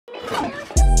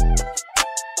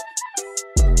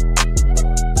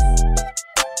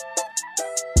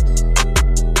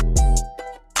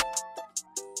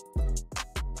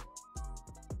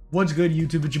What's good,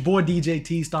 YouTube? It's your boy DJ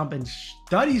TStomp, and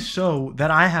studies show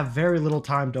that I have very little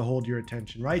time to hold your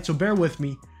attention, right? So bear with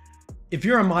me. If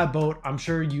you're in my boat, I'm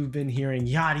sure you've been hearing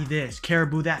Yachty this,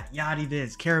 Karrahbooo that, Yachty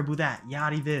this, Karrahbooo that,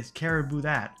 Yachty this, Karrahbooo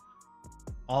that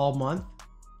all month.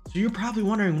 So you're probably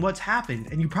wondering what's happened,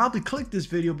 and you probably clicked this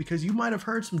video because you might have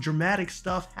heard some dramatic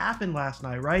stuff happen last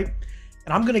night, right?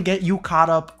 And I'm gonna get you caught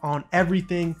up on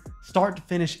everything, start to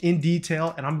finish in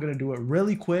detail, and I'm gonna do it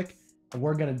really quick, and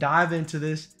we're gonna dive into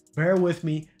this. Bear with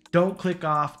me, don't click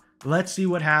off. Let's see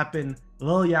what happened.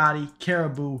 Lil Yachty,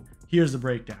 Karrahbooo, here's the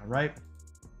breakdown, right?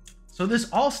 So this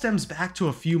all stems back to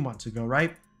a few months ago,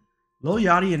 right? Lil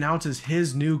Yachty announces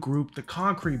his new group, the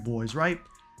Concrete Boys, right?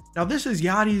 Now this is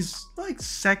Yachty's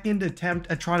second attempt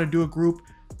at trying to do a group.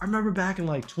 I remember back in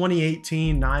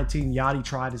 2018, 19, Yachty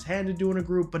tried his hand at doing a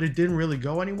group, but it didn't really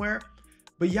go anywhere.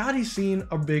 But Yachty's seen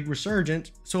a big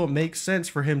resurgence, so it makes sense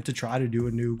for him to try to do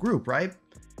a new group, right?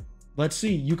 Let's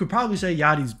see, you could probably say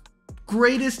Yachty's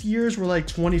greatest years were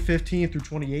 2015 through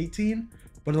 2018,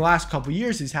 but in the last couple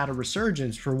years, he's had a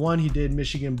resurgence. For one, he did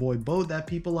Michigan Boy Boat that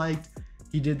people liked.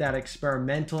 He did that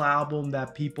experimental album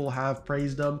that people have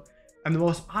praised him. And the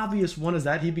most obvious one is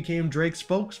that he became Drake's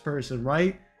spokesperson,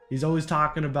 right? He's always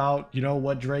talking about,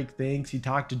 what Drake thinks. He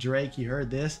talked to Drake, he heard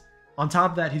this. On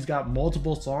top of that, he's got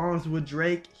multiple songs with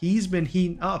Drake. He's been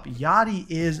heating up. Yachty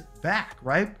is back,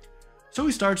 right? So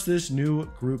he starts this new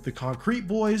group, the Concrete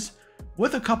Boys,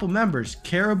 with a couple members,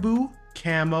 Karrahbooo,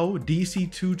 Camo,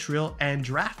 DC2 Trill, and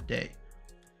Draft Day.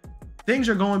 Things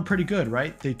are going pretty good,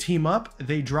 right? They team up,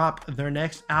 they drop their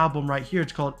next album right here.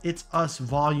 It's called It's Us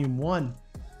Volume 1.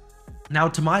 Now,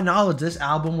 to my knowledge, this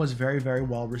album was very, very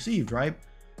well received, right?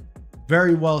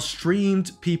 Very well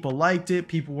streamed. People liked it.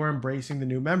 People were embracing the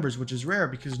new members, which is rare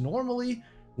because normally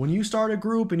when you start a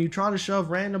group and you try to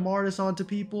shove random artists onto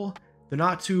people, they're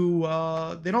not too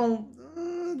open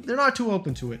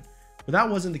to it. But that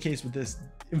wasn't the case with this.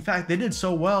 In fact, they did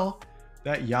so well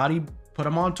that Yachty put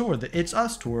them on tour. The It's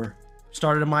Us tour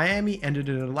started in Miami, ended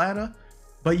in Atlanta.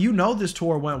 But this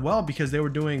tour went well because they were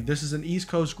doing, this is an East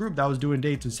Coast group that was doing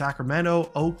dates in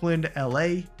Sacramento, Oakland,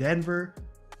 LA, Denver.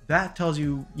 That tells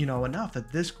you, enough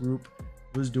that this group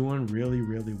was doing really,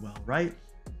 really well, right?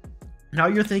 Now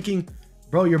you're thinking,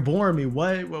 bro, you're boring me.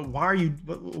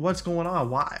 What's going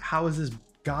on? How is this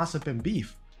gossip and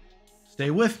beef?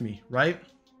 Stay with me, right?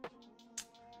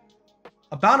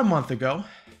 About a month ago,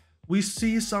 we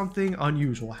see something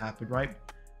unusual happen, right?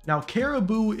 Now,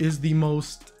 Karrahbooo is the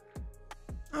most,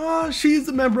 she's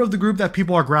the member of the group that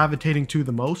people are gravitating to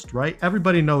the most, right?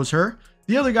 Everybody knows her.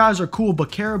 The other guys are cool,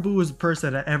 but Karrahbooo is the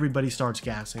person that everybody starts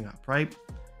gassing up, right?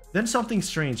 Then something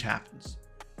strange happens.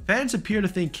 Fans appear to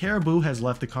think Karrahbooo has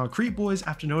left the Concrete Boys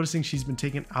after noticing she's been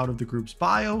taken out of the group's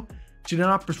bio. She did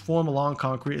not perform along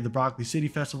Concrete at the Broccoli City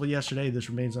Festival yesterday. This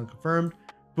remains unconfirmed.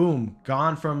 Boom,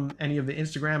 gone from any of the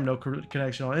Instagram, no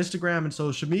connection on Instagram and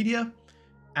social media.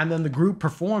 And then the group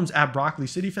performs at Broccoli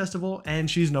City Festival and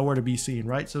she's nowhere to be seen,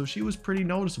 right? So she was pretty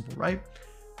noticeable, right?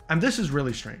 And this is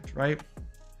really strange, right?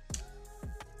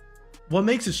 What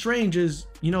makes it strange is,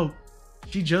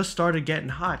 she just started getting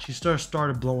hot. She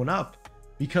started blowing up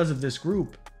because of this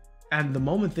group. And the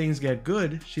moment things get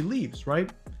good, she leaves,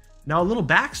 right? Now, a little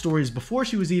backstory is before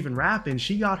she was even rapping,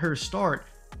 she got her start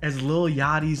as Lil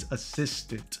Yachty's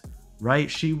assistant, right?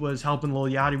 She was helping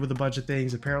Lil Yachty with a bunch of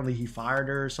things. Apparently he fired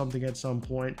her or something at some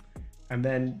point. And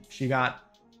then she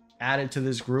got added to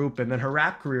this group and then her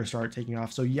rap career started taking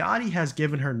off. So Yachty has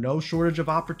given her no shortage of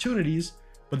opportunities,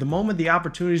 but the moment the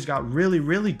opportunities got really,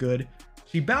 really good,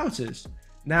 she bounces.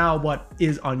 Now, what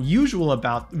is usual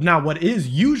about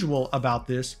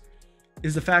this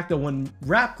is the fact that when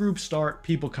rap groups start,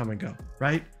 people come and go,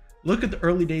 right? Look at the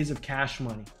early days of Cash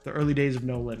Money, the early days of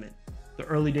No Limit, the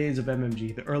early days of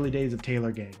MMG, the early days of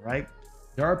Taylor Gang, right?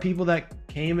 There are people that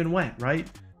came and went, right?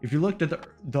 If you looked at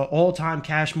the all-time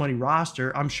Cash Money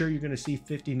roster, I'm sure you're going to see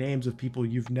 50 names of people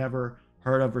you've never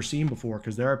heard of or seen before,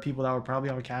 because there are people that were probably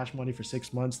on Cash Money for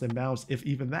 6 months, then bounced, if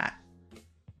even that.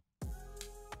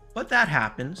 But that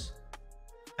happens,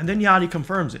 and then Yachty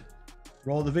confirms it.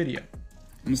 Roll the video.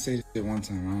 I'm gonna say this one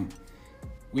time, right?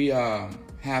 We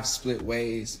have split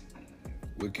ways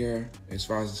with Karrah as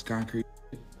far as this Concrete.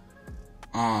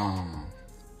 I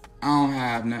don't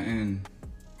have nothing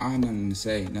to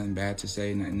say, nothing bad to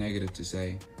say, nothing negative to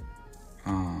say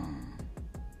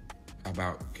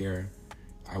about Karrah.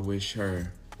 I wish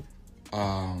her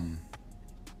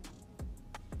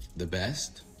the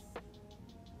best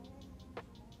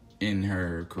in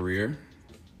her career.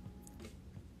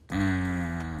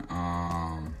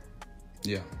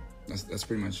 Yeah, that's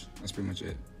pretty much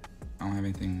it. I don't have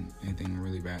anything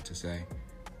really bad to say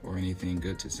or anything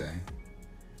good to say.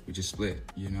 We just split,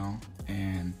 you know?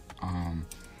 And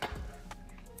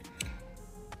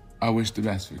I wish the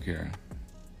best for Karrah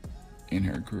in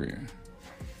her career.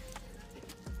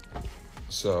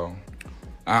 So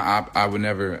I'm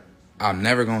never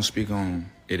gonna speak on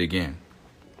it again.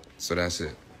 So that's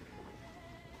it.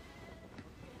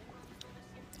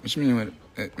 What you mean with,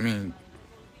 I mean,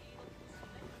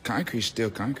 concrete's still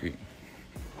concrete.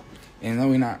 And no,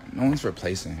 no one's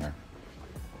replacing her.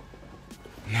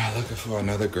 I'm not looking for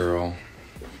another girl.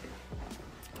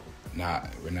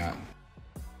 We're not.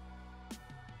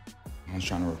 I was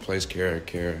trying to replace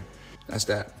Karrah. That's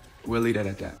that. We'll leave that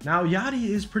at that. Now, Yachty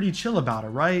is pretty chill about it,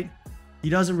 right? He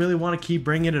doesn't really want to keep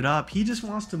bringing it up. He just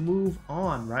wants to move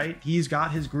on, right? He's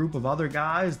got his group of other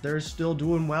guys. They're still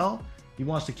doing well. He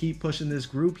wants to keep pushing this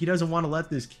group. He doesn't want to let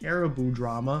this Karrahbooo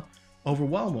drama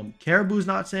overwhelm him. Karrahboo's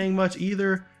not saying much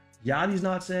either. Yachty's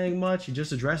not saying much. He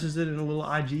just addresses it in a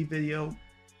little IG video.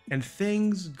 And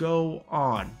things go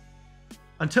on.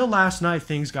 Until last night,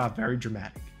 things got very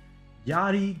dramatic.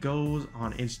 Yachty goes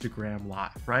on Instagram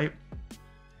Live, right?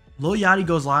 Lil Yachty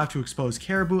goes live to expose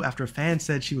Karrahbooo after fans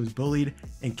said she was bullied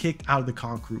and kicked out of the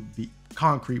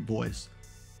Concrete Boys.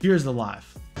 Here's the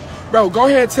live. Bro, go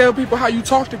ahead and tell people how you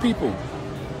talk to people.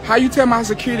 How you tell my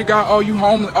security guy, oh, you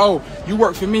homeless, oh, you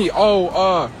work for me,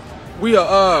 oh,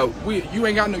 you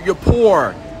ain't got no, you're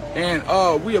poor,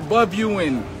 and we above you,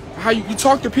 and how you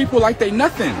talk to people like they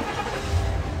nothing.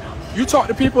 You talk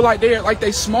to people like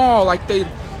they small, like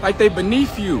they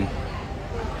beneath you.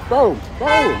 Bro,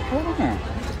 hold on.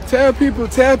 Tell people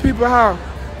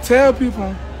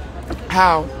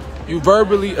how you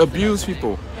verbally abuse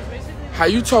people. How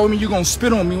you told me you gonna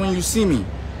spit on me when you see me.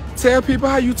 Tell people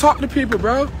how you talk to people,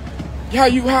 bro. How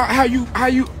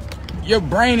you your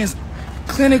brain is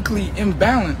clinically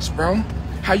imbalanced, bro.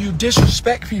 How you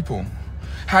disrespect people.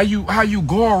 How you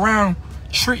go around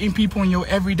treating people in your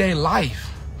everyday life.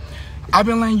 I've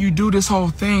been letting you do this whole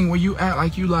thing where you act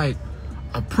like you like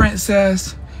a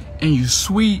princess and you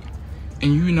sweet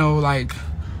and you know like,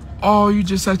 oh, you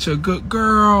just such a good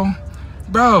girl.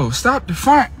 Bro, stop the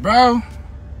front, bro.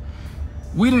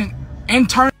 We didn't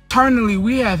internally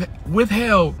we have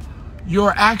withheld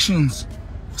your actions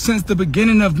since the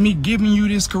beginning of me giving you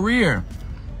this career.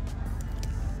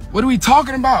 What are we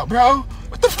talking about, bro?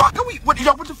 What the fuck are we what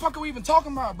the fuck are we even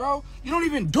talking about, bro? You don't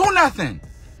even do nothing.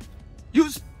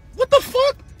 What the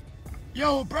fuck?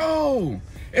 Yo, bro.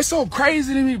 It's so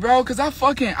crazy to me, bro, because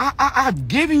I've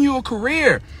given you a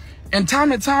career. And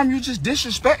time to time, you just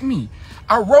disrespect me.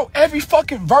 I wrote every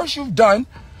fucking verse you've done.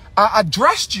 I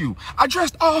dressed you. I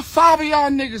dressed all 5 of y'all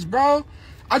niggas, bro.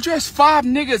 I dressed 5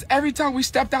 niggas every time we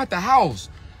stepped out the house.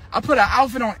 I put an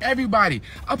outfit on everybody.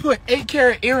 I put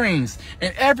 8-carat earrings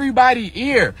in everybody's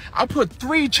ear. I put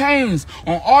 3 chains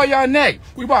on all y'all neck.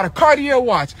 We bought a Cartier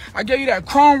watch. I gave you that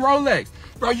chrome Rolex.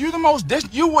 Bro, you the most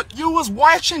you was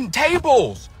watching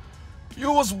tables.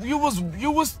 You was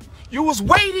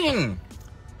waiting.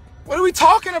 What are we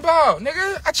talking about,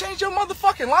 nigga? I changed your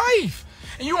motherfucking life.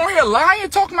 And you on here lying,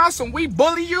 talking about some we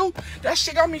bully you? That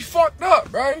shit got me fucked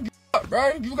up, bro.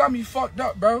 You got me fucked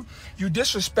up, bro. You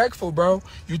disrespectful, bro.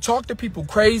 You talk to people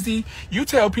crazy. You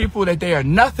tell people that they are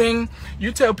nothing.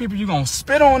 You tell people you gonna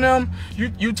spit on them.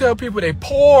 You tell people they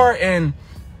poor, and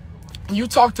you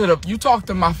talk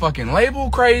to my fucking label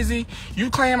crazy. You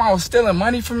claim I was stealing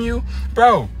money from you.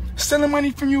 Bro, stealing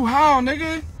money from you how,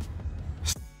 nigga?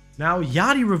 Now,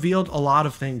 Yachty revealed a lot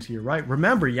of things here, right?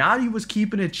 Remember, Yachty was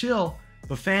keeping it chill,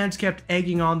 but fans kept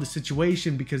egging on the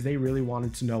situation because they really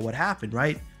wanted to know what happened,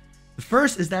 right? The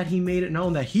first is that he made it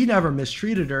known that he never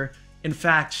mistreated her. In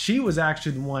fact, she was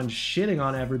actually the one shitting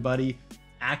on everybody,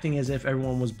 acting as if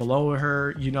everyone was below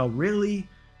her, you know, really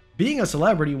being a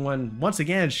celebrity when, once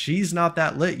again, she's not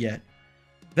that lit yet.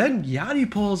 Then Yachty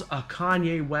pulls a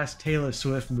Kanye West Taylor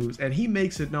Swift moves, and he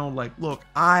makes it known like, look,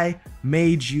 I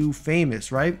made you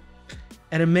famous, right?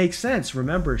 And it makes sense.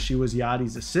 Remember, she was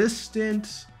Yachty's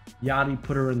assistant. Yachty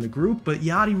put her in the group, but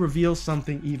Yachty reveals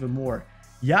something even more.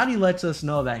 Yachty lets us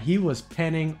know that he was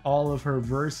penning all of her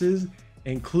verses,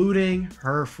 including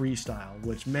her freestyle,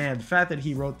 which, man, the fact that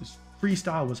he wrote this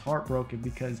freestyle was heartbroken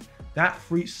because that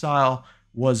freestyle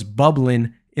was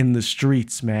bubbling in the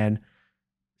streets, man.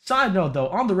 Side note though,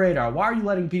 on the radar, why are you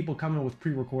letting people come in with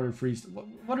pre-recorded freestyle?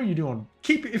 What are you doing?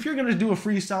 If you're gonna do a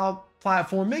freestyle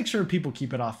platform, make sure people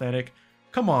keep it authentic.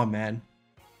 Come on, man.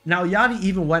 Now, Yachty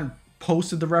even went and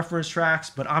posted the reference tracks,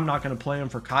 but I'm not gonna play them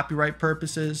for copyright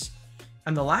purposes.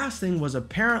 And the last thing was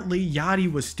apparently Yachty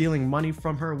was stealing money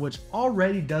from her, which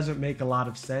already doesn't make a lot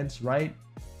of sense, right?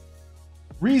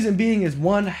 Reason being is,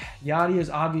 one, Yachty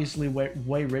is obviously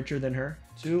way richer than her.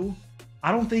 2,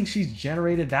 I don't think she's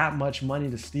generated that much money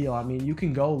to steal. I mean, you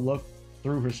can go look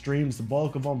through her streams. The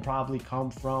bulk of them probably come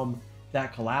from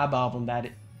that collab album that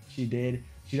she did.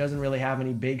 She doesn't really have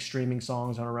any big streaming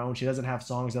songs on her own. She doesn't have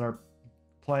songs that are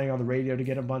playing on the radio to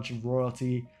get a bunch of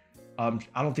royalty.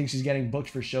 I don't think she's getting booked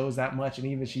for shows that much, and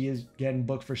even if she is getting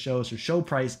booked for shows, her show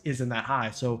price isn't that high.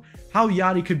 So how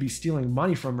Yachty could be stealing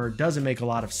money from her doesn't make a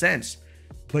lot of sense.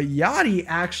 But Yachty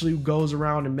actually goes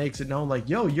around and makes it known like,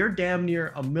 yo, you're damn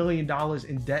near $1 million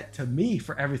in debt to me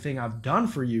for everything I've done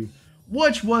for you,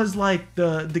 which was like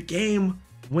the game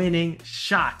winning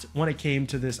shot when it came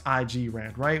to this IG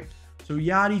rant, right? So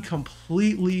Yachty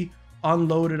completely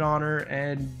unloaded on her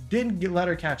and didn't let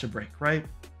her catch a break, right?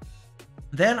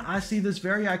 Then I see this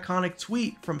very iconic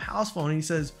tweet from Houseful, and he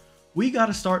says, we got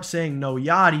to start saying no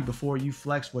Yachty before you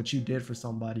flex what you did for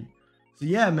somebody. So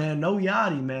yeah, man, no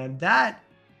Yachty, man.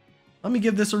 Let me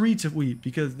give this a retweet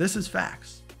because this is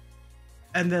facts.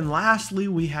 And then lastly,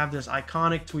 we have this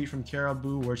iconic tweet from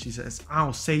Karrahbooo where she says, I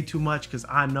don't say too much because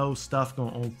I know stuff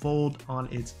gonna unfold on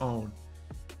its own.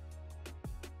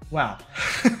 Wow.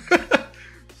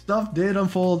 Stuff did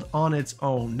unfold on its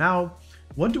own. Now,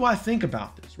 what do I think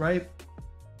about this, right?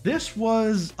 This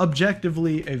was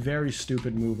objectively a very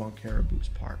stupid move on Karrahbooo's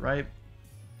part, right?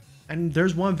 And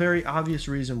there's one very obvious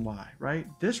reason why, right?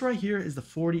 This right here is the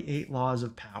 48 laws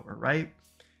of power, right?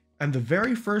 And the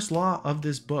very first law of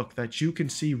this book that you can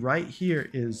see right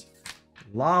here is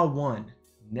Law 1,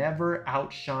 never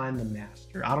outshine the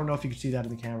master. I don't know if you can see that in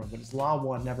the camera, but it's Law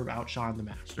 1, never outshine the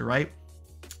master, right?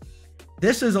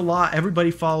 This is a law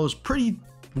everybody follows pretty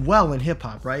well in hip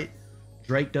hop, right?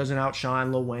 Drake doesn't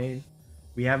outshine Lil Wayne.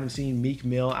 We haven't seen Meek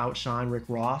Mill outshine Rick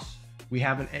Ross. We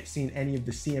haven't seen any of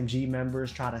the CMG members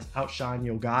try to outshine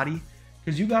Yo Gotti.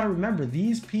 Because you got to remember,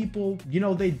 these people, you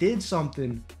know, they did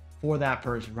something for that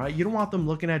person, right? You don't want them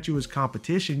looking at you as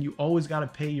competition. You always got to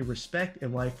pay your respect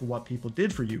in life for what people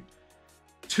did for you.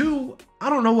 2, I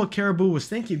don't know what Karrahbooo was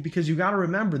thinking, because you got to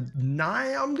remember,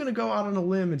 I'm going to go out on a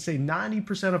limb and say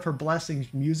 90% of her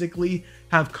blessings musically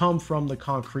have come from the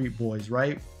Concrete Boys,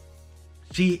 right?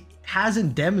 She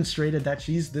hasn't demonstrated that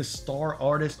she's this star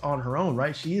artist on her own,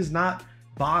 right? She is not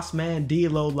Boss Man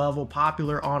D-Lo level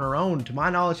popular on her own. To my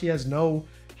knowledge, she has no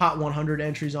Hot 100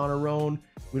 entries on her own.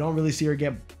 We don't really see her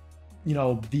get, you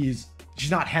know,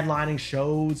 she's not headlining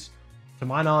shows. To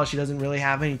my knowledge, she doesn't really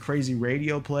have any crazy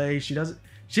radio play. She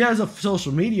has a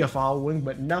social media following,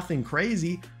 but nothing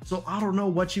crazy. So I don't know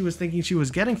what she was thinking she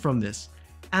was getting from this.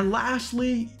 And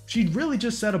lastly, she really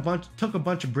just took a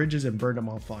bunch of bridges and burned them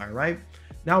on fire, right?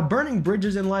 Now, burning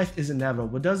bridges in life is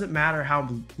inevitable. It doesn't matter how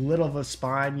little of a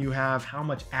spine you have, how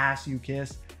much ass you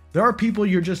kiss. There are people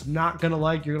you're just not going to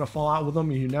like. You're going to fall out with them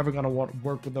and you're never going to want to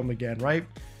work with them again, right?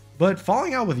 But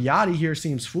falling out with Yachty here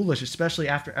seems foolish, especially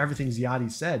after everything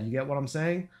Yachty said. You get what I'm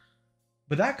saying?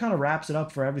 But that kind of wraps it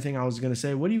up for everything I was going to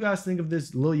say. What do you guys think of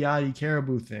this Lil Yachty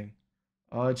Karrahbooo thing?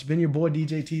 It's been your boy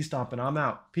DJ TStomp, and I'm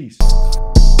out. Peace.